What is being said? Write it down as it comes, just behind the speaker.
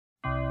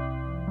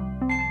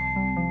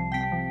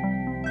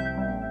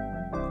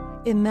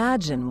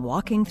Imagine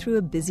walking through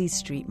a busy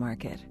street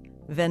market.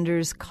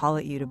 Vendors call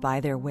at you to buy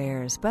their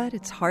wares, but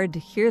it's hard to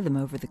hear them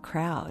over the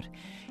crowd.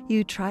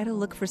 You try to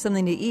look for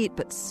something to eat,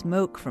 but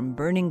smoke from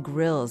burning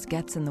grills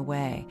gets in the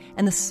way,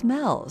 and the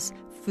smells,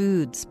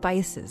 food,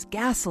 spices,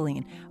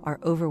 gasoline, are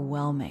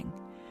overwhelming.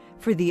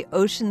 For the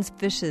ocean's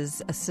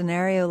fishes, a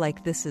scenario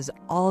like this is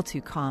all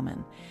too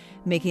common.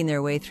 Making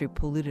their way through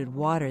polluted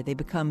water, they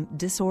become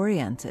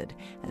disoriented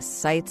as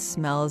sights,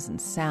 smells, and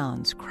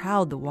sounds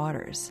crowd the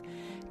waters.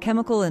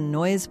 Chemical and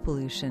noise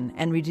pollution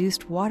and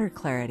reduced water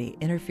clarity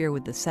interfere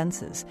with the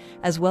senses,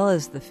 as well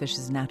as the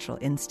fish's natural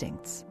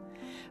instincts.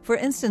 For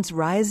instance,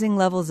 rising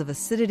levels of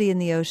acidity in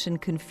the ocean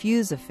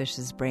confuse a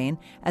fish's brain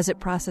as it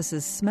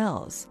processes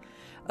smells.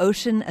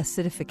 Ocean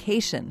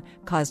acidification,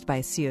 caused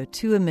by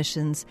CO2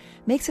 emissions,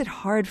 makes it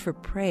hard for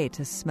prey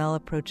to smell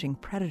approaching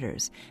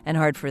predators and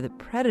hard for the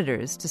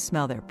predators to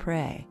smell their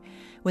prey.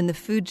 When the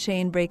food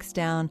chain breaks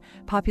down,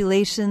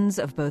 populations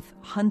of both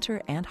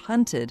hunter and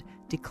hunted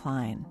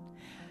decline.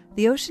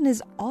 The ocean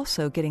is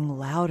also getting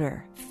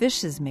louder.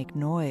 Fishes make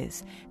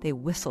noise. They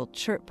whistle,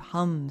 chirp,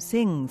 hum,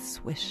 sing,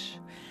 swish.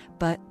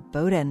 But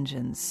boat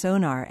engines,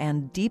 sonar,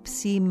 and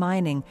deep-sea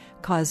mining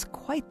cause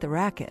quite the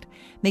racket,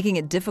 making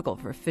it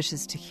difficult for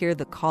fishes to hear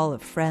the call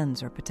of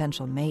friends or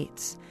potential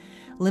mates.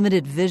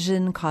 Limited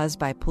vision caused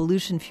by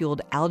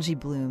pollution-fueled algae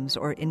blooms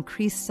or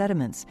increased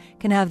sediments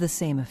can have the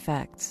same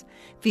effects.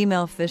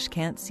 Female fish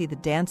can't see the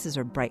dances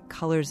or bright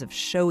colors of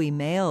showy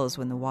males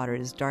when the water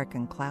is dark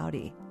and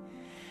cloudy.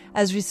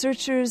 As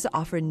researchers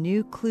offer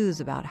new clues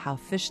about how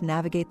fish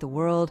navigate the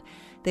world,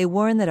 they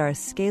warn that our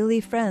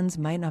scaly friends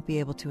might not be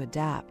able to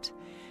adapt.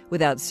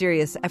 Without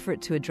serious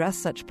effort to address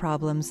such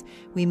problems,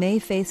 we may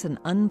face an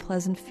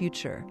unpleasant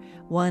future,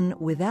 one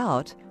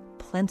without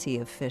plenty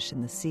of fish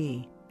in the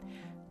sea.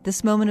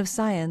 This moment of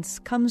science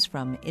comes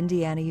from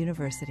Indiana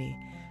University.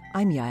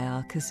 I'm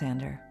Yael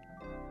Ksander.